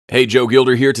Hey, Joe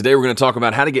Gilder here. Today we're going to talk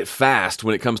about how to get fast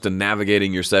when it comes to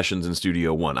navigating your sessions in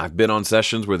Studio One. I've been on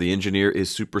sessions where the engineer is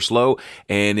super slow,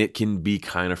 and it can be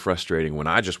kind of frustrating when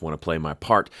I just want to play my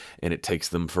part and it takes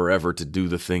them forever to do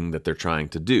the thing that they're trying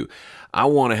to do. I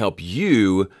want to help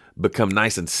you become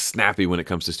nice and snappy when it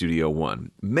comes to Studio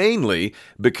One. Mainly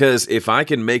because if I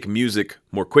can make music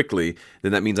more quickly,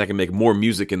 then that means I can make more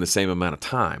music in the same amount of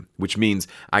time, which means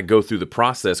I go through the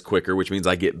process quicker, which means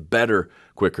I get better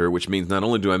quicker, which means not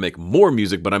only do I make more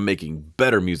music, but I'm making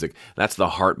better music. That's the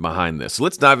heart behind this. So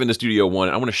let's dive into Studio One.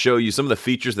 I want to show you some of the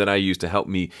features that I use to help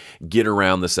me get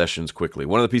around the sessions quickly.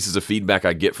 One of the pieces of feedback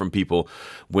I get from people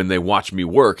when they watch me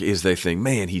work is they think,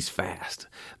 man, he's fast.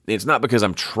 It's not because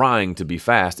I'm trying to be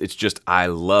fast. It's just I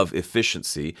love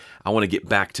efficiency. I want to get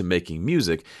back to making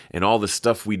music, and all the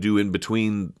stuff we do in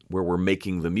between where we're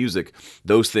making the music,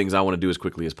 those things I want to do as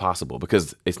quickly as possible,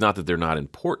 because it's not that they're not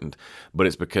important, but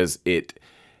it's because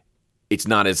it's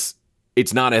not as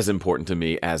important to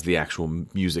me as the actual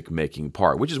music making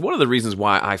part, which is one of the reasons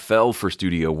why I fell for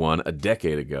Studio One a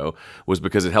decade ago, was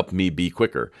because it helped me be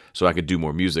quicker so I could do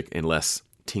more music and less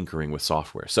tinkering with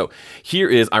software. So here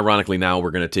is, ironically, now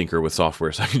we're going to tinker with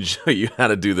software so I can show you how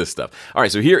to do this stuff. All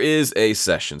right, so here is a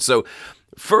session. So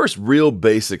first, real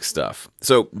basic stuff.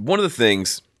 So one of the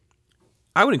things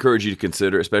I would encourage you to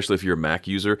consider, especially if you're a Mac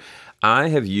user, I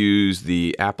have used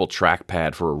the Apple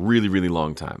trackpad for a really, really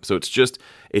long time. So it's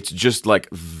just like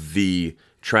the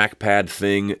trackpad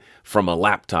thing from a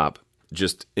laptop,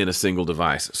 just in a single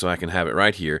device, so I can have it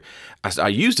right here. I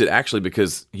used it actually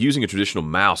because using a traditional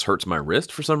mouse hurts my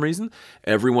wrist for some reason.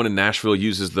 Everyone in Nashville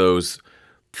uses those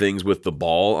things with the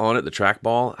ball on it, the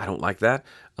trackball. I don't like that.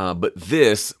 But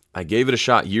this, I gave it a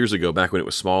shot years ago, back when it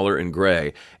was smaller and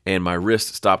gray, and my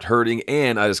wrist stopped hurting,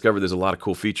 and I discovered there's a lot of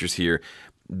cool features here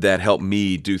that help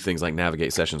me do things like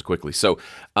navigate sessions quickly. So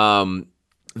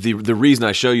the reason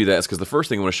I show you that is because the first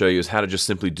thing I want to show you is how to just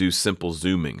simply do simple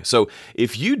zooming. So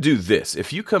if you do this,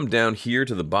 if you come down here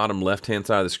to the bottom left-hand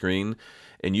side of the screen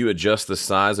and you adjust the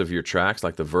size of your tracks,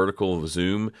 like the vertical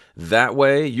zoom, that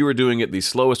way you are doing it the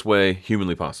slowest way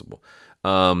humanly possible.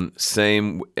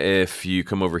 Same if you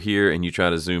come over here and you try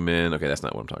to zoom in. Okay, that's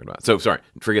not what I'm talking about. So sorry,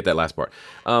 forget that last part.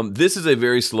 This is a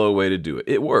very slow way to do it.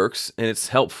 It works, and it's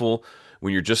helpful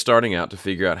when you're just starting out to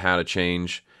figure out how to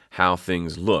change how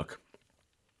things look.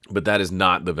 But that is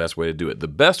not the best way to do it. The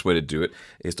best way to do it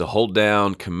is to hold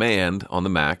down Command on the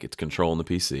Mac, it's Control on the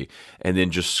PC, and then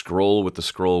just scroll with the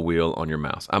scroll wheel on your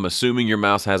mouse. I'm assuming your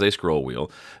mouse has a scroll wheel.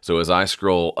 So as I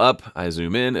scroll up, I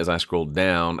zoom in. As I scroll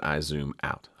down, I zoom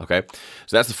out. Okay?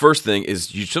 So that's the first thing,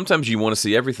 is sometimes you want to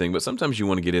see everything, but sometimes you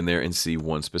want to get in there and see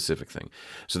one specific thing.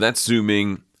 So that's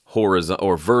zooming horizontal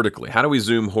or vertically. How do we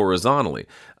zoom horizontally?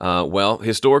 Well,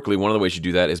 historically, one of the ways you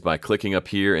do that is by clicking up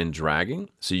here and dragging.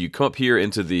 So you come up here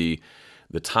into the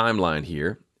timeline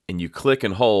here, and you click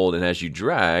and hold, and as you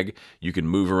drag, you can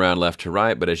move around left to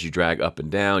right, but as you drag up and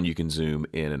down, you can zoom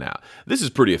in and out. This is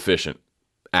pretty efficient,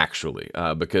 actually,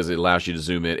 because it allows you to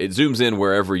zoom in. It zooms in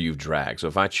wherever you've dragged. So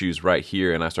if I choose right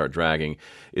here and I start dragging,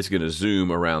 it's going to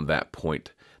zoom around that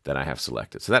point that I have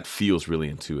selected. So that feels really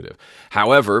intuitive.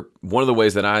 However, one of the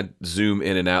ways that I zoom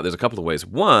in and out, there's a couple of ways.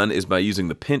 One is by using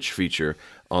the pinch feature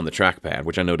on the trackpad,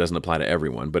 which I know doesn't apply to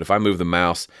everyone, but if I move the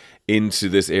mouse into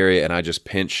this area and I just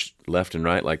pinch left and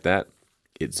right like that,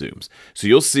 it zooms. So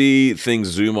you'll see things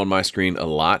zoom on my screen a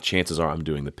lot. Chances are I'm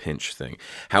doing the pinch thing.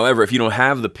 However, if you don't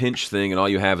have the pinch thing and all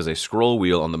you have is a scroll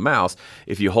wheel on the mouse,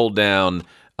 if you hold down,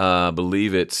 I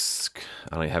believe it's,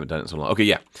 I haven't done it in so long. Okay,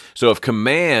 yeah. So if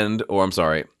Command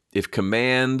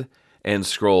and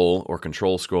scroll or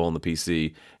Control scroll on the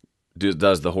PC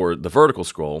does the vertical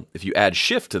scroll, if you add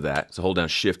Shift to that, so hold down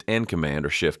Shift and Command or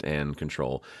Shift and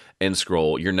Control and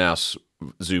scroll, you're now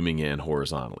zooming in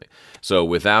horizontally. So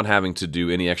without having to do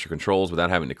any extra controls,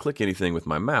 without having to click anything with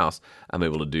my mouse, I'm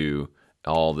able to do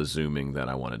all the zooming that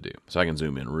I want to do. So I can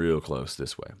zoom in real close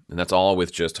this way. And that's all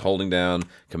with just holding down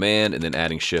Command and then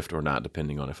adding Shift or not,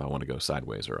 depending on if I want to go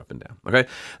sideways or up and down. Okay,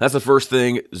 that's the first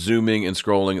thing, zooming and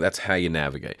scrolling. That's how you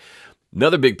navigate.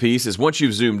 Another big piece is once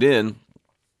you've zoomed in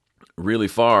really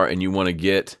far and you want to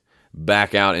get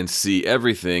back out and see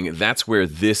everything, that's where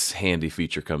this handy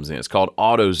feature comes in. It's called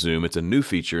Auto Zoom. It's a new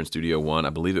feature in Studio One. I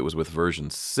believe it was with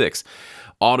version 6.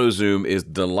 Auto Zoom is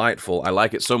delightful. I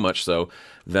like it so much so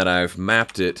that I've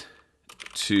mapped it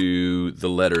to the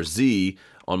letter Z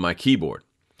on my keyboard.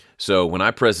 So when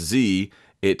I press Z,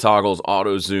 it toggles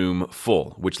Auto Zoom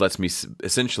full, which lets me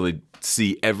essentially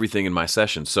see everything in my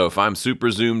session. So if I'm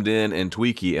super zoomed in and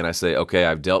tweaky and I say, okay,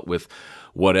 I've dealt with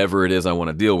whatever it is I want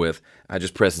to deal with, I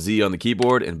just press Z on the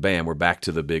keyboard and bam, we're back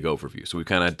to the big overview. So we've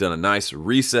kind of done a nice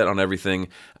reset on everything.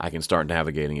 I can start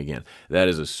navigating again. That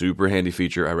is a super handy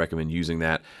feature. I recommend using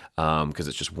that because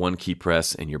it's just one key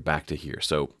press and you're back to here.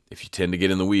 So if you tend to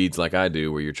get in the weeds like I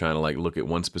do, where you're trying to like look at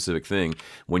one specific thing,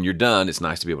 when you're done, it's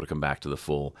nice to be able to come back to the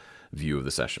full view of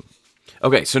the session.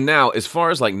 Okay, so now as far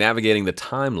as like navigating the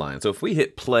timeline, so if we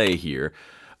hit play here,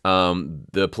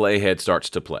 the playhead starts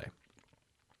to play.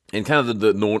 And kind of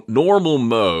the normal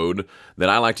mode that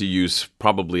I like to use,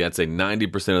 probably I'd say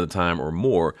 90% of the time or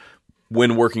more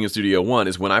when working in Studio One,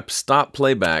 is when I stop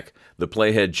playback, the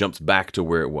playhead jumps back to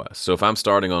where it was. So if I'm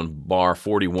starting on bar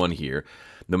 41 here,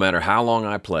 no matter how long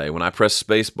I play, when I press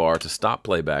space bar to stop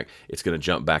playback, it's going to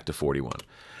jump back to 41.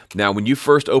 Now, when you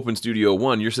first open Studio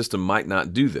One, your system might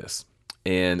not do this.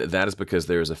 And that is because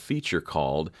there is a feature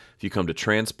called, if you come to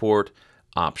Transport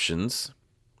Options,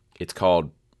 it's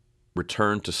called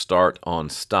Return to Start on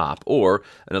Stop. Or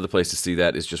another place to see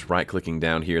that is just right-clicking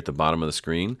down here at the bottom of the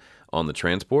screen on the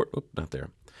transport. Oop, not there.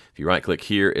 If you right-click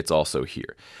here, it's also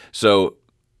here. So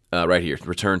right here,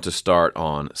 Return to Start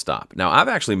on Stop. Now, I've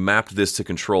actually mapped this to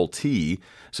Control-T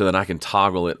so that I can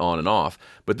toggle it on and off.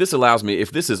 But this allows me,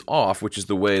 if this is off, which is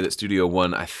the way that Studio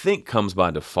One, I think, comes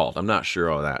by default. I'm not sure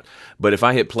of that. But if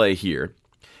I hit play here,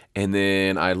 and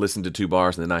then I listen to 2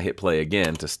 bars, and then I hit play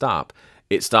again to stop,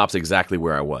 it stops exactly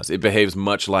where I was. It behaves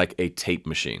much like a tape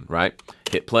machine, right?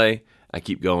 Hit play, I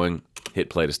keep going, hit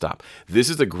play to stop. This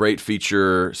is a great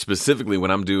feature specifically when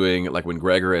I'm doing, like when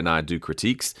Gregor and I do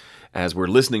critiques, as we're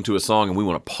listening to a song and we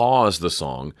want to pause the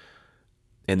song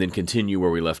and then continue where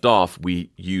we left off,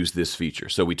 we use this feature.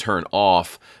 So we turn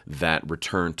off that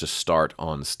return to start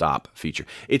on stop feature.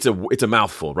 It's a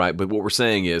mouthful, right? But what we're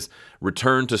saying is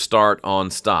return to start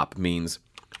on stop means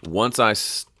once I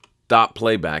stop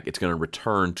playback, it's going to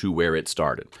return to where it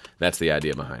started. That's the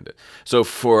idea behind it. So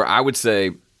I would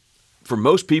say, for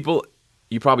most people,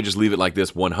 you probably just leave it like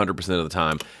this 100% of the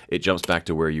time. It jumps back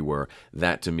to where you were.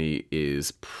 That, to me,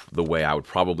 is the way I would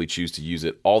probably choose to use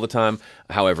it all the time.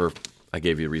 However, I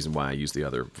gave you a reason why I use the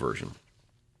other version.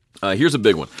 Here's a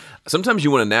big one. Sometimes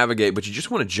you want to navigate, but you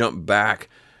just want to jump back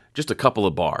just a couple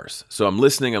of bars. So I'm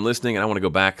listening, and I want to go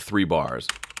back 3 bars.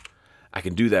 I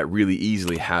can do that really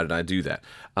easily. How did I do that?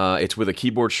 It's with a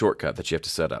keyboard shortcut that you have to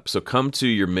set up. So come to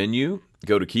your menu,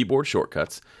 go to Keyboard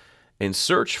Shortcuts, and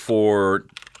search for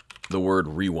the word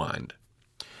rewind.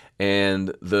 And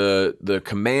the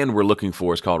command we're looking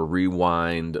for is called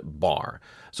rewind bar.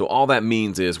 So all that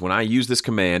means is when I use this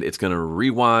command, it's going to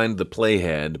rewind the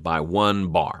playhead by 1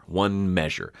 bar, 1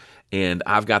 measure. And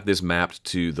I've got this mapped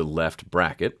to the left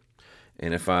bracket.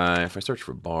 And if I search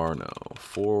for bar, no,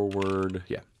 forward,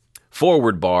 yeah.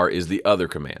 Forward bar is the other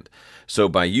command. So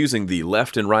by using the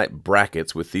left and right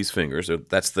brackets with these fingers, so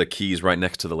that's the keys right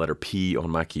next to the letter P on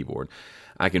my keyboard,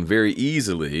 I can very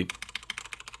easily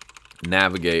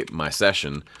navigate my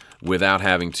session without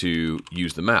having to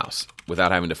use the mouse,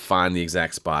 without having to find the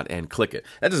exact spot and click it.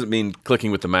 That doesn't mean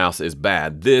clicking with the mouse is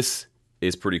bad. This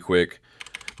is pretty quick,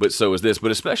 but so is this.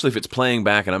 But especially if it's playing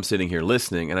back and I'm sitting here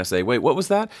listening and I say, wait, what was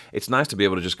that? It's nice to be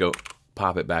able to just go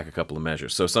pop it back a couple of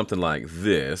measures. So something like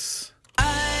this.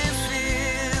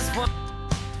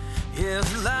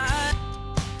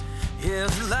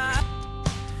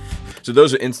 So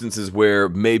those are instances where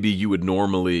maybe you would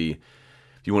normally,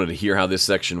 if you wanted to hear how this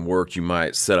section worked, you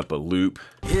might set up a loop.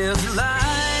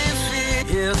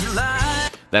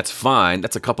 That's fine.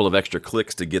 That's a couple of extra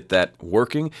clicks to get that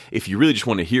working. If you really just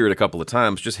want to hear it a couple of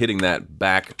times, just hitting that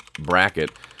back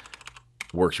bracket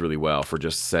works really well for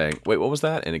just saying, wait, what was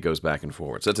that? And it goes back and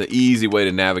forward. So that's an easy way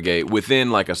to navigate within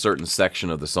like a certain section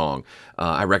of the song.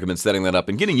 I recommend setting that up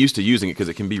and getting used to using it because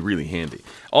it can be really handy.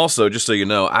 Also, just so you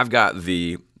know, I've got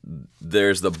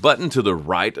there's the button to the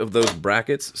right of those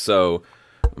brackets. So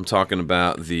I'm talking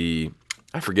about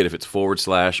I forget if it's / or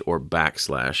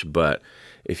 /, but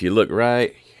if you look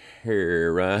right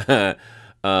here,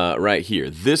 right here,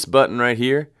 this button right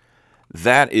here,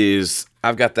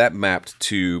 I've got that mapped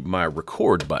to my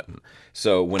record button.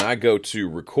 So when I go to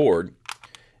record,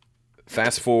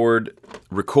 fast forward,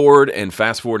 record, and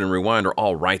fast forward and rewind are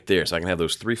all right there. So I can have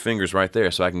those 3 fingers right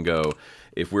there. So I can go,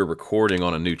 if we're recording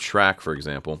on a new track, for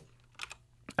example,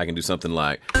 I can do something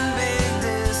like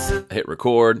hit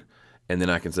record, and then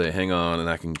I can say, hang on, and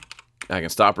I can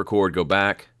stop record, go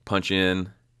back, punch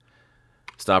in,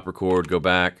 stop record, go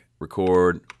back,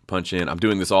 record, punch in. I'm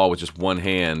doing this all with just 1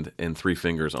 hand and 3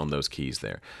 fingers on those keys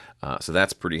there. So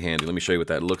that's pretty handy. Let me show you what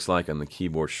that looks like on the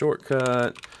keyboard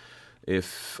shortcut.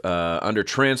 If under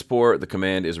transport, the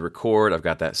command is record, I've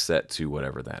got that set to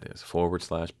whatever that is.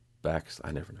 / back,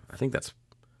 I never know. I think that's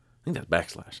think that's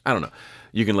backslash. I don't know.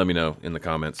 You can let me know in the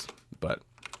comments, but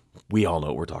we all know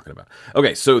what we're talking about.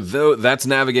 Okay, so that's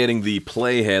navigating the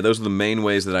playhead. Those are the main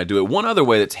ways that I do it. One other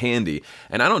way that's handy,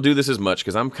 and I don't do this as much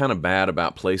because I'm kind of bad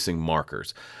about placing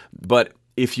markers, but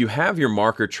if you have your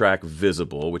marker track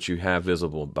visible, which you have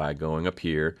visible by going up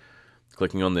here,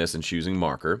 clicking on this and choosing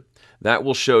marker, that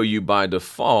will show you by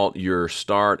default your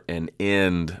start and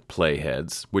end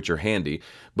playheads, which are handy,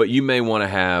 but you may want to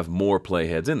have more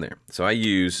playheads in there. So I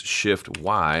use Shift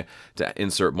Y to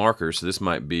insert markers. So this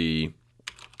might be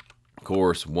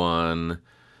chorus 1.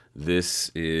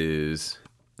 This is,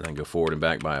 I can go forward and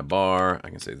back by a bar. I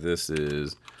can say this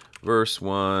is verse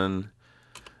 1,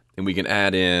 and we can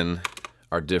add in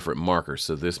our different markers.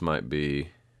 So this might be,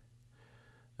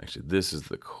 actually, this is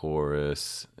the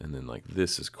chorus, and then like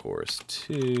this is chorus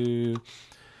 2.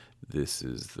 This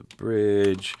is the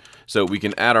bridge. So we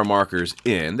can add our markers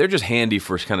in. They're just handy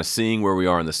for kind of seeing where we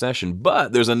are in the session.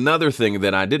 But there's another thing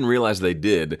that I didn't realize they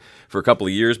did for a couple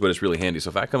of years, but it's really handy. So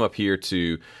if I come up here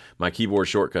to my keyboard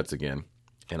shortcuts again,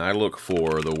 and I look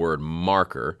for the word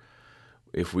marker,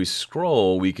 if we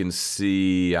scroll, we can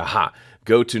see, aha,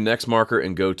 go to next marker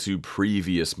and go to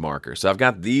previous marker. So I've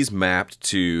got these mapped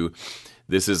to,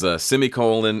 this is a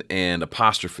semicolon and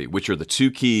apostrophe, which are the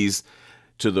two keys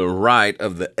to the right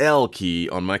of the L key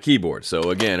on my keyboard. So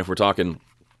again, if we're talking,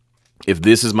 if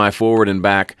this is my forward and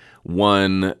back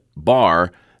 1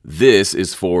 bar, this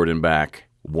is forward and back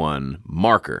 1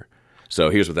 marker.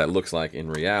 So here's what that looks like in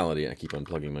reality. I keep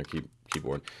unplugging my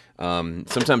keyboard.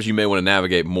 Sometimes you may want to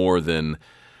navigate more than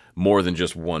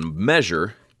just one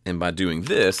measure, and by doing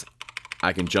this,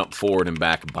 I can jump forward and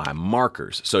back by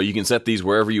markers. So you can set these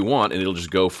wherever you want, and it'll just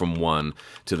go from one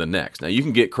to the next. Now you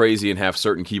can get crazy and have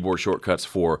certain keyboard shortcuts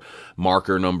for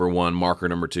marker number 1, marker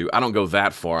number 2. I don't go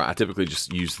that far. I typically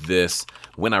just use this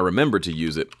when I remember to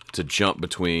use it to jump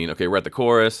between, okay, we're at the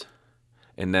chorus,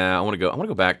 and now I want to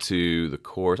go back to the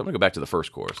chorus. I'm going to go back to the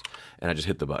first chorus, and I just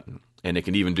hit the button. And it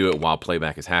can even do it while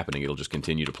playback is happening. It'll just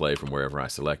continue to play from wherever I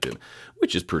selected,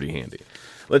 which is pretty handy.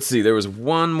 Let's see, there was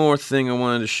one more thing I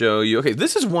wanted to show you. Okay,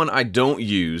 this is one I don't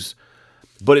use,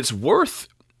 but it's worth,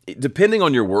 depending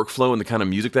on your workflow and the kind of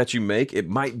music that you make, it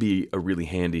might be a really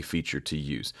handy feature to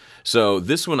use. So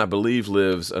this one, I believe,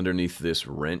 lives underneath this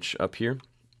wrench up here.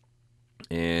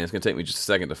 And it's going to take me just a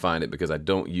second to find it because I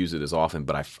don't use it as often,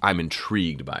 but I'm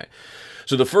intrigued by it.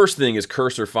 So the first thing is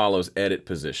cursor follows edit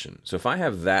position. So if I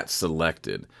have that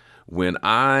selected, when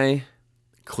I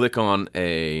click on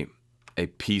a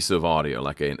piece of audio,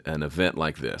 like an event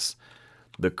like this,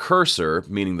 the cursor,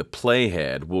 meaning the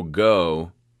playhead, will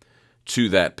go to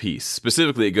that piece.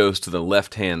 Specifically, it goes to the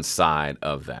left-hand side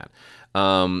of that.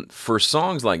 For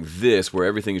songs like this, where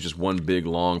everything is just one big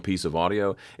long piece of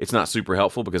audio, it's not super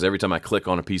helpful because every time I click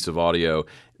on a piece of audio,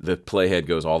 the playhead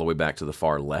goes all the way back to the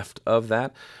far left of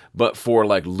that. But for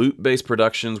like loop-based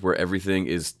productions where everything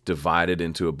is divided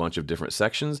into a bunch of different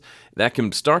sections, that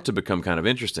can start to become kind of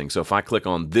interesting. So if I click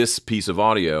on this piece of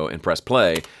audio and press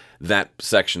play, that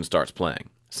section starts playing.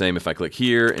 Same if I click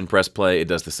here and press play, it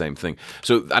does the same thing.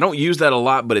 So I don't use that a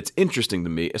lot, but it's interesting to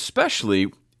me,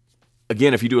 especially,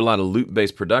 again, if you do a lot of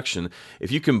loop-based production,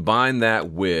 if you combine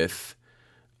that with,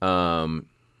 oh,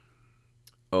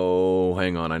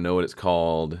 hang on, I know what it's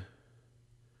called,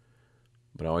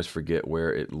 but I always forget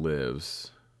where it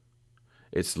lives.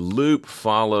 It's loop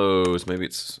follows, maybe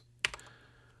it's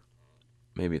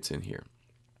in here.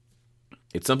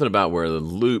 It's something about where the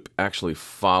loop actually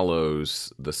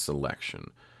follows the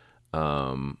selection.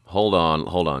 Hold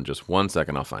on, just one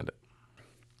second, I'll find it.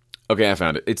 Okay, I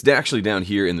found it. It's actually down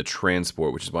here in the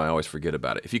transport, which is why I always forget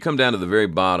about it. If you come down to the very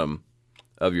bottom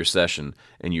of your session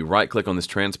and you right-click on this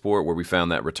transport where we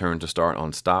found that return to start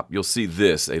on stop, you'll see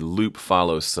this, a loop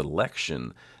follows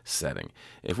selection setting.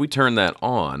 If we turn that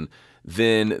on,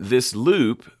 then this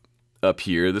loop up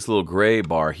here, this little gray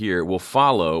bar here, will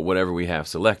follow whatever we have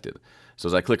selected. So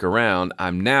as I click around,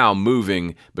 I'm now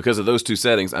moving, because of those two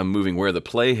settings, I'm moving where the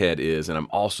playhead is, and I'm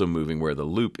also moving where the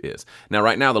loop is. Now,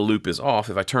 right now, the loop is off.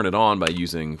 If I turn it on by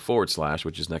using /,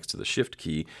 which is next to the Shift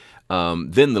key,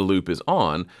 then the loop is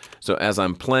on. So as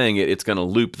I'm playing it, it's going to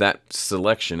loop that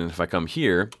selection, and if I come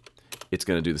here, it's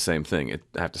going to do the same thing.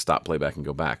 I have to stop playback and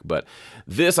go back. But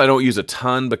this I don't use a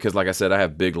ton because, like I said, I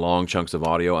have big, long chunks of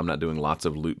audio. I'm not doing lots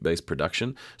of loop-based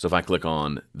production. So if I click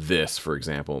on this, for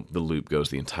example, the loop goes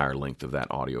the entire length of that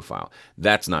audio file.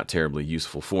 That's not terribly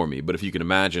useful for me. But if you can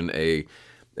imagine a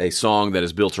song that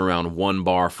is built around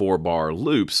 1-bar, 4-bar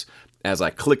loops, as I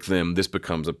click them, this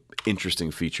becomes an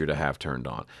interesting feature to have turned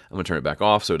on. I'm going to turn it back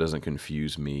off so it doesn't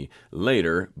confuse me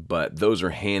later, but those are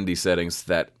handy settings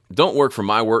that don't work for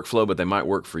my workflow, but they might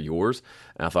work for yours,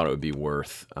 and I thought it would be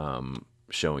worth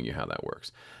showing you how that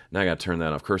works. Now I got to turn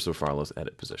that off. Cursor Farless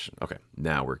edit position. Okay,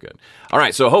 now we're good. All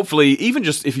right, so hopefully, even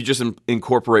just if you just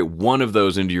incorporate one of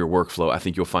those into your workflow, I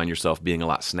think you'll find yourself being a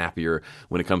lot snappier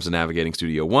when it comes to navigating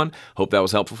Studio One. Hope that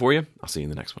was helpful for you. I'll see you in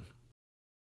the next one.